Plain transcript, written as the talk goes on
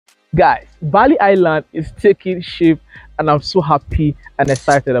Guys, Bali Island is taking shape, and I'm so happy and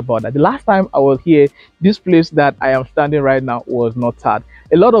excited about that. The last time I was here, this place that I am standing right now was not tarred.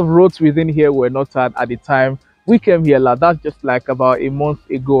 A lot of roads within here were not tarred at the time we came here. Like, that's just like about a month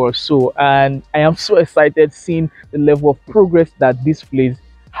ago or so, and I am so excited seeing the level of progress that this place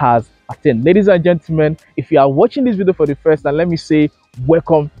has attained. Ladies and gentlemen, if you are watching this video for the first time, let me say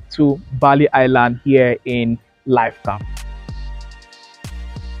welcome to Bali Island here in Lifecam.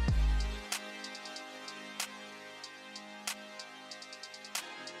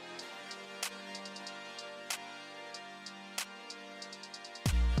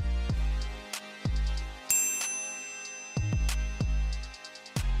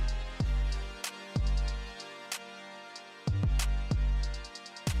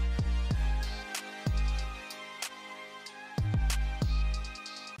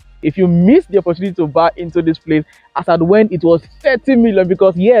 If you missed the opportunity to buy into this place as at when it was 30 million,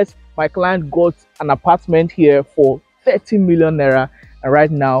 because yes, my client got an apartment here for 30 million naira, and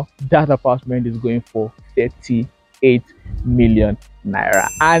right now that apartment is going for 38 million naira.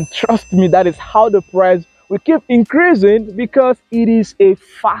 And trust me, that is how the price will keep increasing, because it is a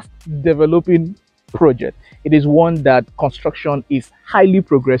fast developing project. It is one that construction is highly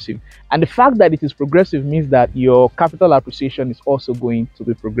progressive, and the fact that it is progressive means that your capital appreciation is also going to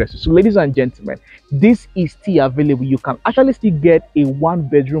be progressive. So ladies and gentlemen, this is still available. You can actually still get a one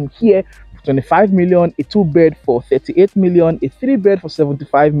bedroom here for 25 million, a two bed for 38 million, a three bed for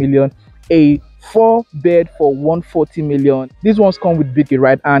 75 million, a four bed for 140 million. These ones come with biggie,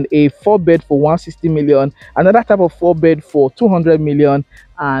 right? And a four bed for 160 million, another type of four bed for 200 million.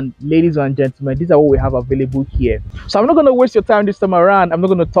 And ladies and gentlemen, these are what we have available here. So I'm not going to waste your time this time around. I'm not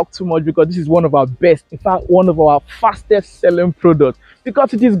going to talk too much, because this is one of our best, in fact one of our fastest selling products,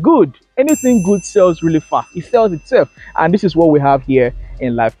 because it is good. Anything good sells really fast. It sells itself, and this is what we have here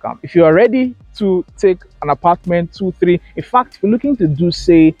in Lifecam. If you are ready to take an apartment, 2-3, in fact if you're looking to do,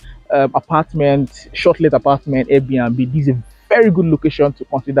 say, apartment, short-let apartment, Airbnb, this is a very good location to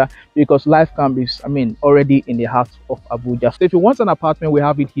consider, because Lifecam is, already in the heart of Abuja. So if you want an apartment, we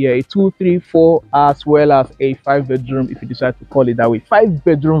have it here, a 2, 3, 4, as well as a 5-bedroom, if you decide to call it that way,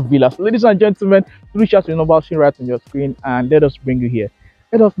 5-bedroom villa. So ladies and gentlemen, reach out to the number seen right on your screen, and let us bring you here.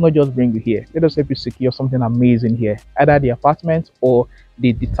 Let us not just bring you here, let us help you secure something amazing here, either the apartment or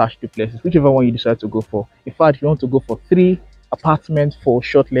the detached duplexes, whichever one you decide to go for. In fact, if you want to go for 3 apartment for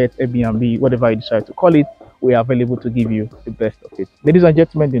short-let, Airbnb, whatever you decide to call it, we are available to give you the best of it. Ladies and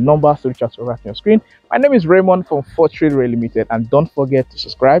gentlemen, the number to reach out to right on your screen. My name is Raymond from Fortreal Rei Ltd, and don't forget to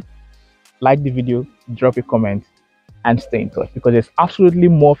subscribe, like the video, drop a comment, and stay in touch, because there's absolutely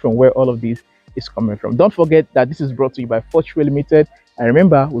more from where all of this is coming from. Don't forget that this is brought to you by Fortreal Ltd, and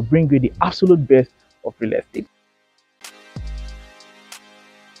remember, we bring you the absolute best of real estate.